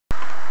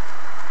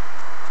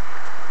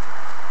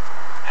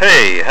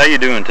Hey, how you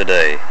doing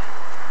today?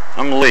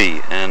 I'm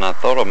Lee, and I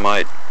thought I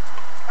might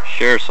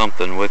share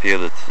something with you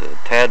that's a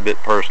tad bit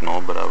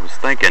personal, but I was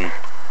thinking,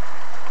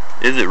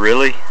 is it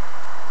really?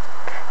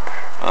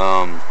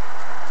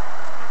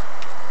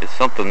 It's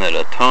something that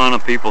a ton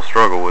of people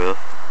struggle with.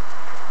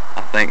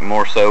 I think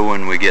more so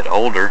when we get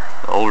older.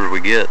 The older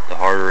we get, the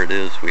harder it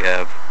is. We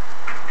have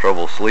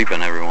trouble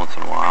sleeping every once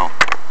in a while.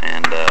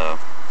 And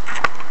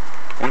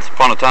once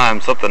upon a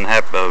time, a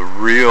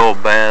real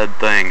bad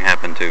thing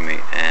happened to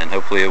me, and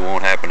hopefully it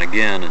won't happen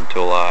again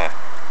until I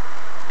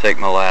take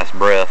my last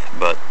breath.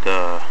 But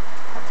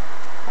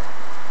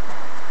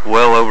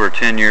well over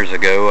 10 years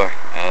ago, I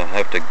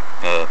have to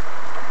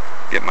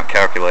get my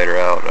calculator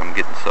out. I'm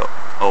getting so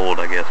old,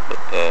 I guess, but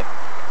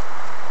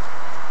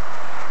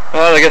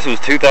I guess it was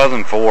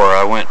 2004.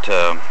 I went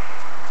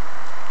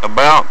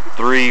about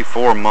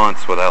 3-4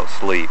 months without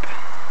sleep,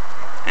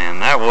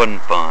 and that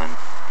wasn't fun.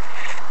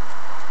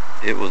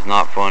 It was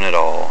not fun at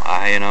all.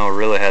 I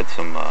really had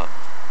some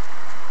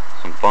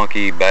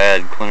funky,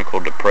 bad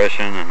clinical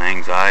depression and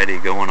anxiety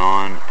going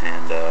on,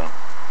 and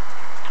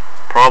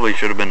probably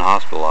should have been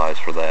hospitalized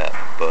for that.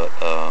 But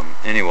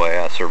anyway,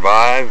 I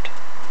survived,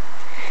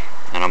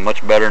 and I'm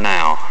much better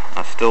now.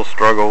 I still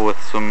struggle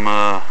with some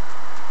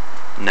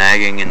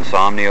nagging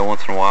insomnia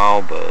once in a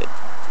while, but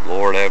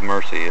Lord have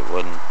mercy, it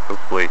wasn't.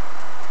 Hopefully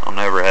I'll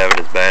never have it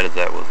as bad as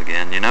that was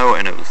again. And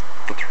it was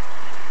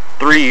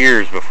 3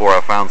 years before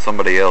I found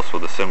somebody else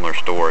with a similar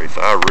story,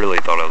 so I really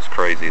thought I was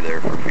crazy there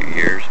for a few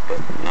years.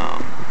 But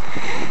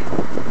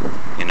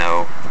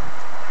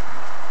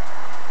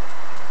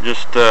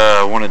just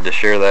wanted to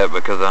share that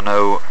because I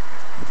know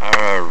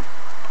I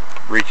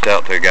reached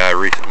out to a guy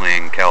recently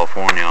in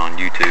California on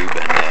YouTube,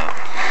 and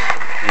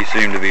he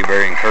seemed to be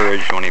very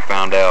encouraged when he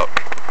found out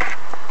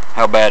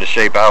how bad a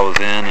shape I was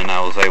in, and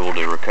I was able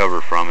to recover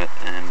from it.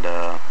 And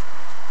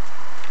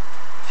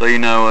so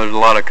there's a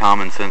lot of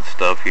common sense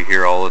stuff you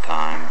hear all the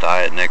time: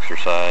 diet and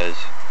exercise.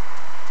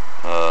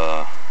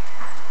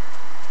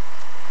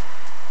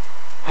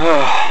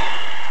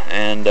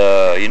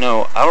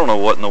 I don't know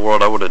what in the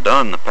world I would have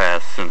done in the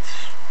past since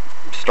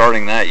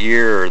starting that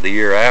year or the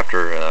year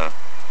after. I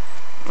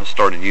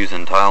started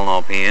using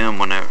Tylenol PM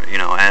whenever,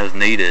 as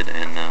needed,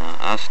 and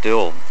that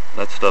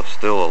stuff's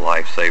still a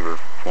lifesaver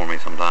for me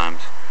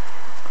sometimes.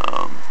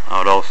 I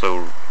would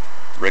also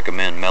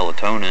recommend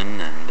melatonin,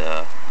 and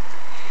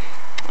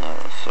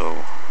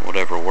so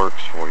whatever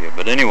works for you.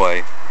 But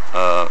anyway,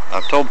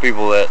 I've told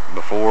people that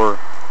before.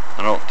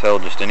 I don't tell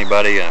just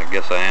anybody. I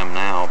guess I am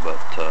now, but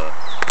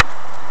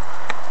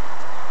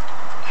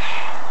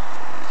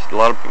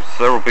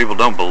several people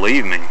don't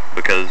believe me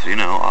because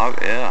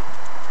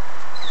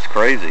it's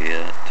crazy.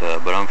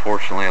 But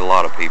unfortunately, a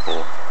lot of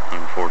people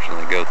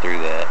go through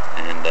that,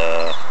 and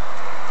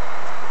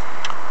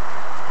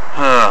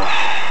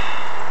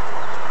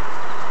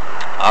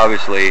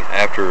obviously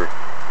after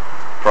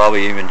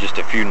probably even just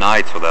a few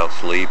nights without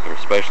sleep, or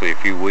especially a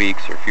few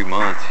weeks or a few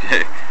months,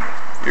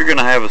 you're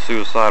gonna have a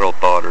suicidal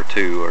thought or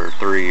two or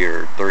three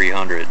or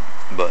 300.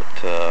 But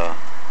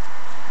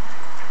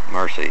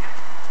mercy,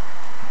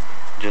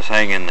 just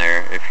hang in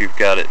there. If you've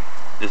got it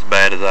as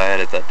bad as I had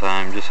at that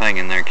time, just hang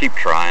in there, keep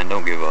trying,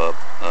 don't give up.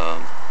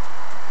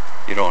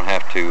 You don't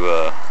have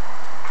to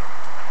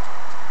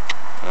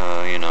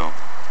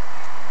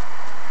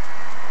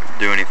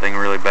do anything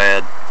really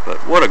bad.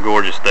 But what a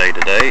gorgeous day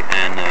today,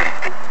 and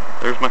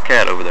there's my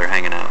cat over there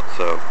hanging out,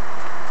 so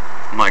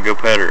I might go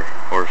pet her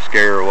or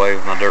scare her away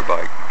with my dirt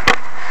bike.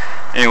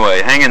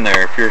 Anyway, hang in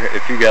there. If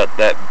you got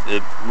that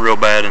real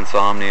bad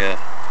insomnia,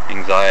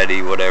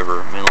 anxiety,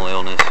 whatever, mental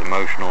illness,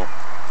 emotional,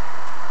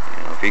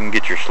 if you can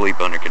get your sleep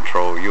under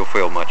control, you'll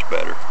feel much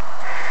better.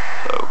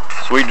 So,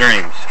 sweet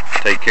dreams.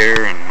 Take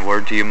care, and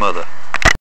word to your mother.